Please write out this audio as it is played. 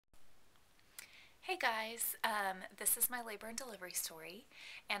Guys, this is my labor and delivery story,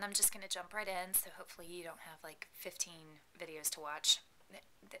 and I'm just going to jump right in, so hopefully you don't have like 15 videos to watch.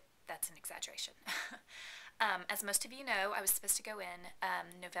 That's an exaggeration. As most of you know, I was supposed to go in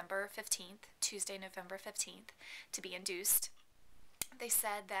November 15th, Tuesday, November 15th, to be induced. They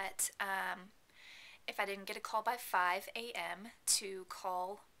said that if I didn't get a call by 5 a.m. to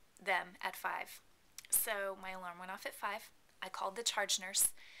call them at 5. So my alarm went off at 5. I called the charge nurse.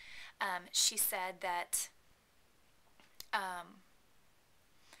 She said that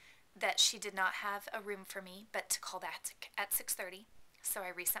she did not have a room for me, but to call back at 6:30. So I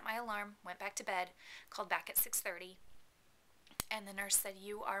reset my alarm, went back to bed, called back at 6:30, and the nurse said,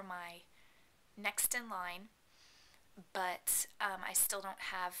 "You are my next in line, but I still don't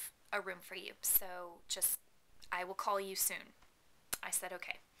have a room for you. So I will call you soon." I said,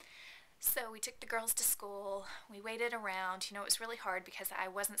 "Okay." So we took the girls to school, we waited around. It was really hard because I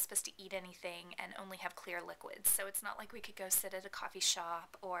wasn't supposed to eat anything and only have clear liquids. So it's not like we could go sit at a coffee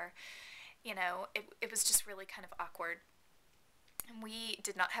shop or, it was just really kind of awkward. And we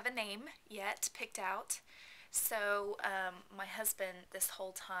did not have a name yet picked out. So my husband this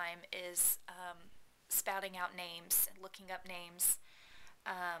whole time is spouting out names and looking up names.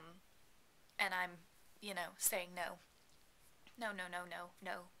 And I'm, saying no. No, no, no, no,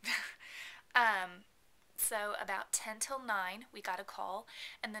 no. So about 10 till 9, we got a call,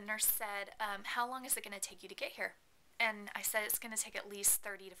 and the nurse said, "How long is it going to take you to get here?" And I said, "It's going to take at least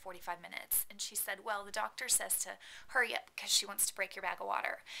 30 to 45 minutes. And she said, "Well, the doctor says to hurry up because she wants to break your bag of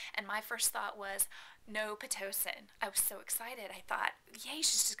water." And my first thought was, no Pitocin. I was so excited. I thought, yay,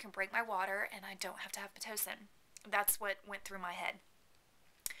 she's just going to break my water, and I don't have to have Pitocin. That's what went through my head.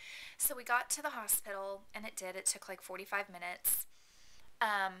 So we got to the hospital, and it did. It took like 45 minutes.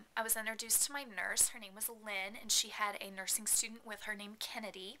 I was introduced to my nurse. Her name was Lynn, and she had a nursing student with her named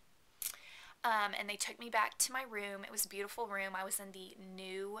Kennedy. And they took me back to my room. It was a beautiful room. I was in the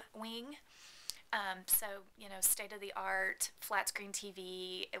new wing. So, state of the art, flat screen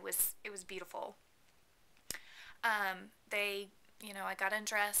TV. It was beautiful. I got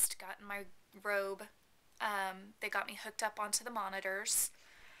undressed, got in my robe. They got me hooked up onto the monitors.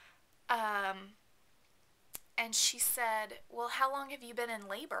 And she said, "Well, how long have you been in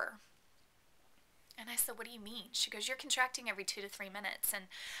labor?" And I said, "What do you mean?" She goes, "You're contracting every 2 to 3 minutes." And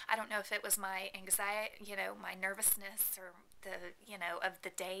I don't know if it was my anxiety, my nervousness or of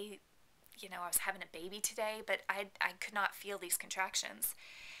the day, I was having a baby today, but I could not feel these contractions,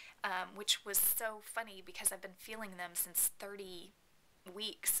 which was so funny because I've been feeling them since 30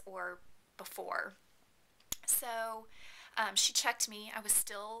 weeks or before. So she checked me. I was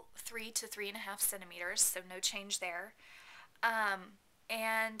still 3 to 3.5 centimeters, so no change there.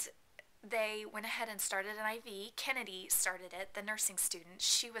 And they went ahead and started an IV. Kennedy started it, the nursing student.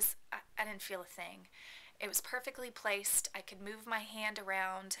 I didn't feel a thing. It was perfectly placed. I could move my hand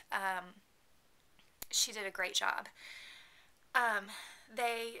around. She did a great job.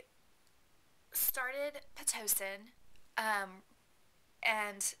 They started Pitocin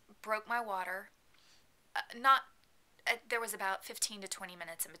and broke my water. There was about 15 to 20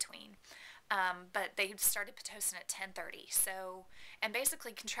 minutes in between. But they started Pitocin at 10:30. So, and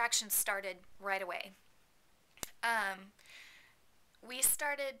basically contractions started right away. We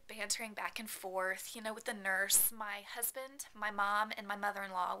started bantering back and forth, with the nurse. My husband, my mom, and my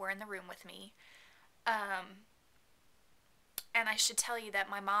mother-in-law were in the room with me. And I should tell you that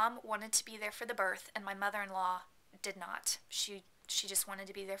my mom wanted to be there for the birth, and my mother-in-law did not. She just wanted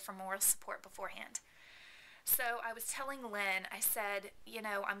to be there for moral support beforehand. So I was telling Lynn, I said,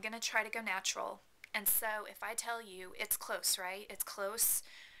 I'm going to try to go natural. And so if I tell you it's close, right? It's close.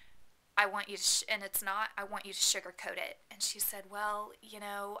 I want you to, and it's not, I want you to sugarcoat it. And she said, "Well,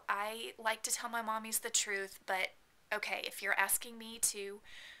 I like to tell my mommies the truth, but okay, if you're asking me to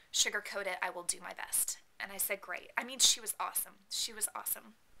sugarcoat it, I will do my best." And I said, "Great." I mean, she was awesome. She was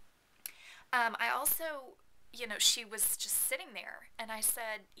awesome. I also, she was just sitting there, and I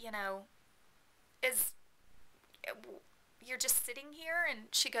said, is "You're just sitting here?" And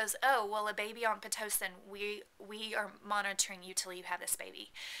she goes, "Oh, well, a baby on Pitocin, we are monitoring you till you have this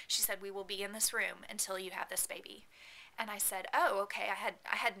baby." She said, "We will be in this room until you have this baby." And I said, "Oh, okay."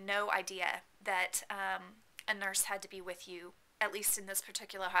 I had no idea that a nurse had to be with you, at least in this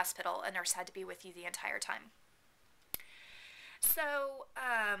particular hospital. A nurse had to be with you the entire time. So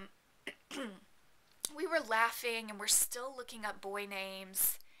we were laughing, and we're still looking up boy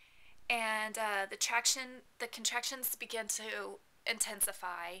names. And the contractions began to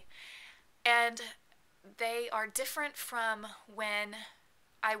intensify, and they are different from when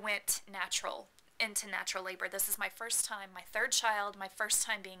I went into natural labor. This is my first time, my third child, my first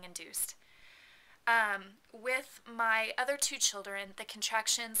time being induced. With my other two children, the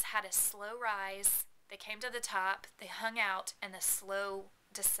contractions had a slow rise. They came to the top, they hung out, and a slow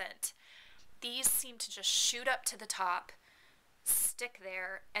descent. These seemed to just shoot up to the top, stick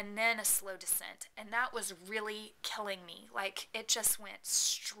there, and then a slow descent. And that was really killing me. Like, it just went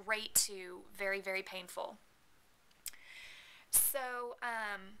straight to very, very painful. So,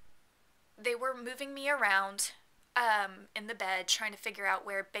 they were moving me around in the bed, trying to figure out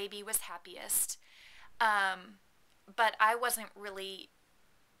where baby was happiest. Um, but I wasn't really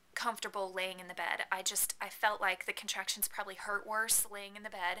comfortable laying in the bed. I felt like the contractions probably hurt worse laying in the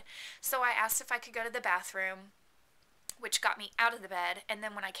bed. So I asked if I could go to the bathroom, which got me out of the bed. And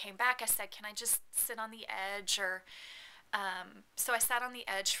then when I came back, I said, "Can I just sit on the edge?" Or so I sat on the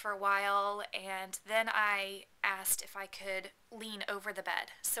edge for a while, and then I asked if I could lean over the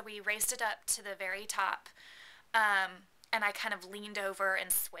bed. So we raised it up to the very top, and I kind of leaned over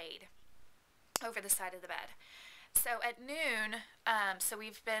and swayed over the side of the bed. So at noon, so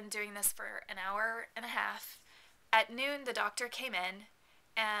we've been doing this for an hour and a half. At noon, the doctor came in,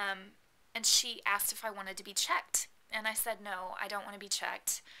 and she asked if I wanted to be checked, and I said no, I don't want to be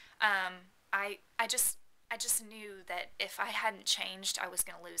checked. I just knew that if I hadn't changed, I was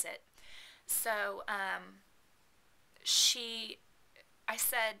going to lose it. So she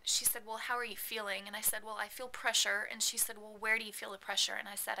she said, "Well, how are you feeling?" And I said, "Well, I feel pressure." And she said, "Well, where do you feel the pressure?" And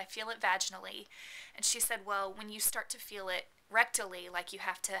I said, "I feel it vaginally." And she said, "Well, when you start to feel it rectally, like you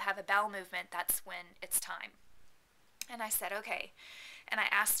have to have a bowel movement, that's when it's time." And I said, "Okay." And I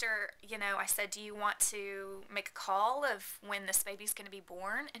asked her, I said, "Do you want to make a call of when this baby's going to be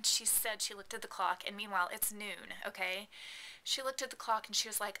born?" And she said, she looked at the clock, and meanwhile, it's noon, okay? She looked at the clock and she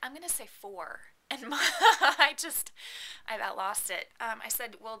was like, "I'm going to say 4." And I about lost it. I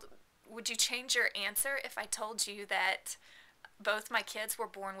said, "Well, would you change your answer if I told you that both my kids were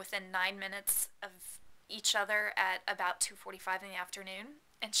born within 9 minutes of each other at about 2:45 in the afternoon?"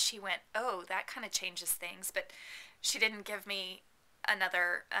 And she went, "Oh, that kind of changes things." But she didn't give me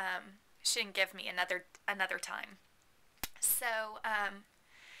another. She didn't give me another time. So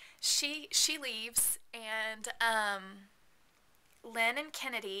she leaves, and Lynn and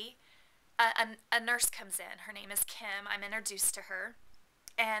Kennedy, a nurse comes in. Her name is Kim. I'm introduced to her.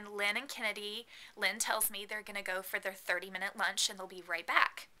 And Lynn and Kennedy, Lynn tells me they're going to go for their 30-minute lunch and they'll be right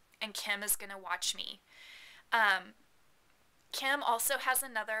back. And Kim is going to watch me. Kim also has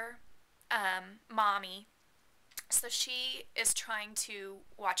another mommy, so she is trying to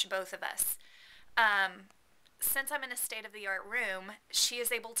watch both of us. Since I'm in a state-of-the-art room, she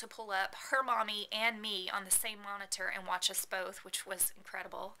is able to pull up her mommy and me on the same monitor and watch us both, which was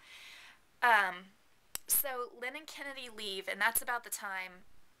incredible. So Lynn and Kennedy leave, and that's about the time,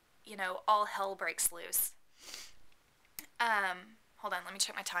 all hell breaks loose. Hold on, let me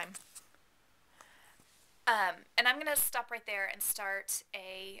check my time. And I'm going to stop right there and start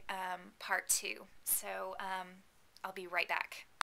a part 2. So I'll be right back.